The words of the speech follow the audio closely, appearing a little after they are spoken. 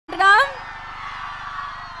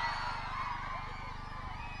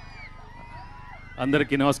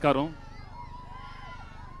అందరికీ నమస్కారం.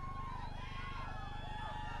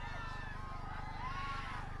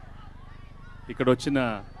 ఇక్కడ వచ్చిన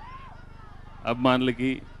అభిమానులకి,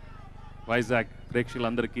 వైజాగ్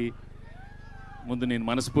ప్రేక్షకులందరికీ ముందు నేను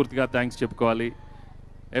మనస్ఫూర్తిగా థ్యాంక్స్ చెప్పుకోవాలి.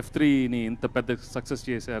 F3ని ఇంత పెద్ద సక్సెస్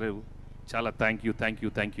చేశారు, చాలా థ్యాంక్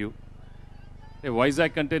యూ.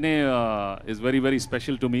 వైజాగ్ అంటేనే is very very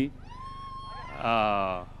special to me.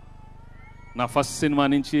 నా ఫస్ట్ సినిమా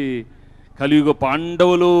నుంచి కలియుగ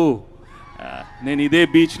పాండవులు, నేను ఇదే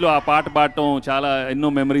బీచ్లో ఆ పాట పాడటం చాలా ఎన్నో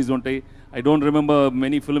మెమరీస్ ఉంటాయి. I don't remember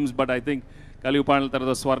many films, but I think కలియుగ పాండవుల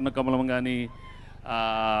తర్వాత స్వర్ణ కమలం కానీ,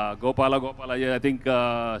 గోపాల ఐ థింక్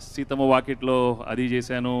సీతమ్మ వాకిట్లో అది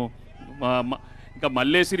చేశాను. ఇంకా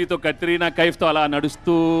మల్లేశ్వరితో కత్రీనా కైఫ్తో అలా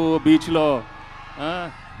నడుస్తూ బీచ్లో.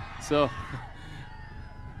 సో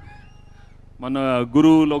మన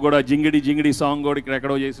గురువులో కూడా జింగిడి సాంగ్ కూడా ఇక్కడ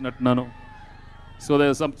ఎక్కడో చేసినట్టున్నాను. So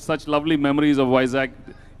there some such lovely memories of Vizag.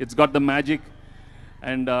 It's got the magic.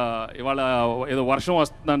 And ఇవాళ ఏదో వర్షం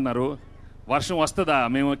వస్తుందన్నారు. వర్షం వస్తుందా?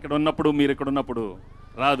 మేము ఇక్కడ ఉన్నప్పుడు, మీరు ఇక్కడ ఉన్నప్పుడు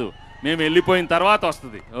రాదు, మేము వెళ్ళిపోయిన తర్వాత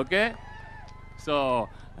వస్తుంది. Okay, so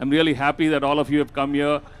I'm really happy that all of you have come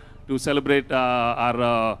here to celebrate our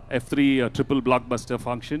F3 triple blockbuster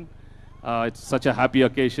function. It's such a happy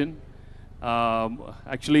occasion.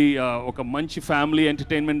 Actually oka manchi family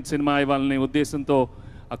entertainment cinema ivalane uddeshanto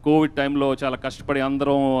aa covid time lo chaala kashtapadi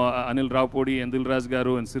andaram Anil Ravpudi, Endil Raj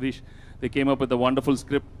garu and Sirish, they came up with a wonderful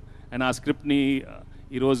script, and aa script ni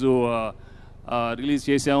ee roju release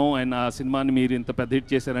chesamu, and aa cinema ni meer inta pedda hit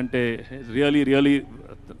chesarante really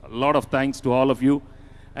a lot of thanks to all of you.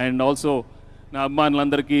 And also నా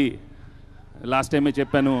అభిమానులందరికీ last టైమే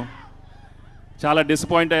చెప్పాను, చాలా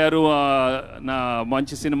disappoint అయ్యారు నా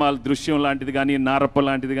మంచి సినిమాలు దృశ్యం లాంటిది కానీ, నారప్ప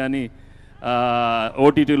లాంటిది కానీ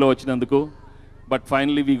ఓటీటీలో వచ్చినందుకు. But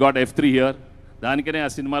finally we got F3 here. దానికనే ఆ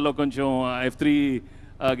సినిమాలో కొంచెం F3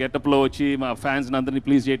 గెటప్లో వచ్చి మా ఫ్యాన్స్ని అందరినీ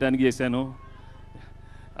ప్లీజ్ చేయడానికి చేశాను.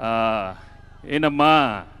 ఏనమ్మా,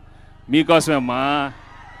 మీకోసమే అమ్మా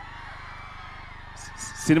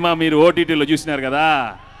సినిమా. మీరు ఓటీటీలో చూసినారు కదా,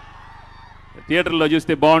 థియేటర్లో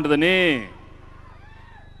చూస్తే బాగుంటుందని.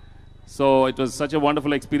 So it was such a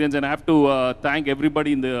wonderful experience, and I have to thank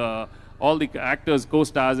everybody in the all the actors,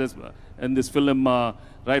 co-stars in this film,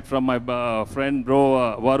 right from my friend bro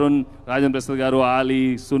Varun, Rajan Prasad garu, Ali,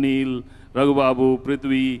 Sunil, Raghubabu,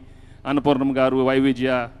 Prithvi, Annapurnam garu,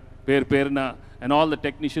 Vaivijya, Perna, and all the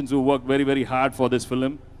technicians who worked very hard for this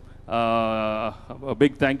film. A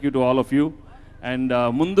big thank you to all of you. And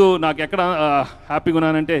mundu నాకు ఎక్కడ హ్యాపీగా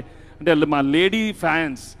ఉన్నానంటే మా lady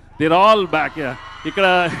fans, there all back. ఇక్కడ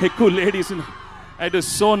ఎక్కువ ladies. It is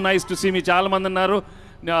so nice to see me. చాలామంది అన్నారు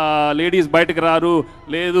ladies బయటకు రారు,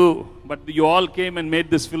 లేదు, but you all came and made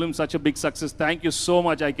this film such a big success. Thank you so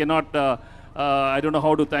much. I cannot I don't know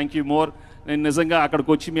how to thank you more. నేను నిజంగా అక్కడికి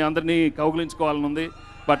వచ్చి మీ అందరినీ కౌగిలించుకోవాలని ఉంది,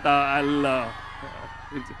 but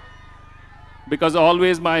because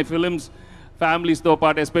always my films ఫ్యామిలీస్తో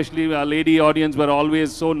పాటు, especially lady audience were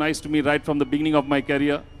always so nice to me right from the beginning of my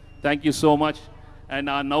career. Thank you so much. And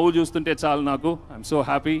ఆ నవ్వు చూస్తుంటే చాలు నాకు. I'm so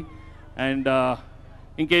happy. అండ్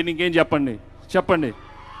ఇంకేం చెప్పండి.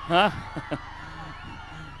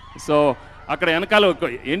 సో అక్కడ వెనకాల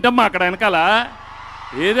ఏంటమ్మా, అక్కడ వెనకాల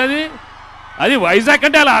ఏదది? అది వైజాగ్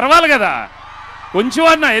అంటే అలా అరవాలి కదా కొంచెం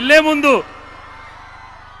అన్న వెళ్ళే ముందు.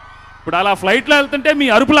 ఇప్పుడు అలా ఫ్లైట్లో వెళ్తుంటే మీ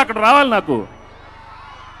అరుపులు అక్కడ రావాలి నాకు.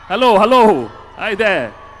 హలో అయితే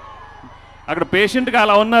అక్కడ పేషెంట్గా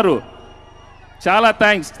అలా ఉన్నారు. చాలా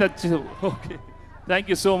thanks. Okay, thank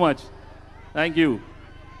you so much. Thank you.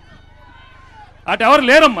 అటు ఎవరు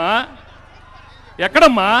లేరమ్మా.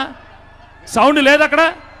 ఎక్కడమ్మా? సౌండ్ లేదు అక్కడ.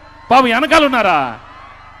 పాపం వెనకాల ఉన్నారా?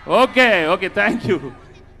 Okay, thank you.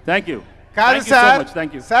 కాదు సార్,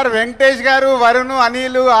 సార్ వెంకటేష్ గారు, వరుణ్,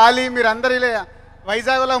 అనిల్, ఆలీ, మీరందరూ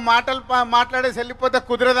వైజాగ్లో మాట్లాడేసి వెళ్ళిపోతే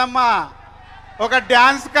కుదరదమ్మా. ఒక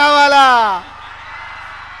డ్యాన్స్ కావాలా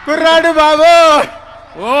కుర్రాడు బాబు?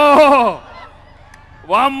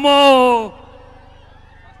 వామ్మో,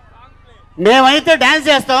 మేమైతే డాన్స్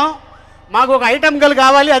చేస్తాం, మాకు ఒక ఐటమ్ గల్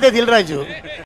కావాలి, అదే దిల్ రాజు.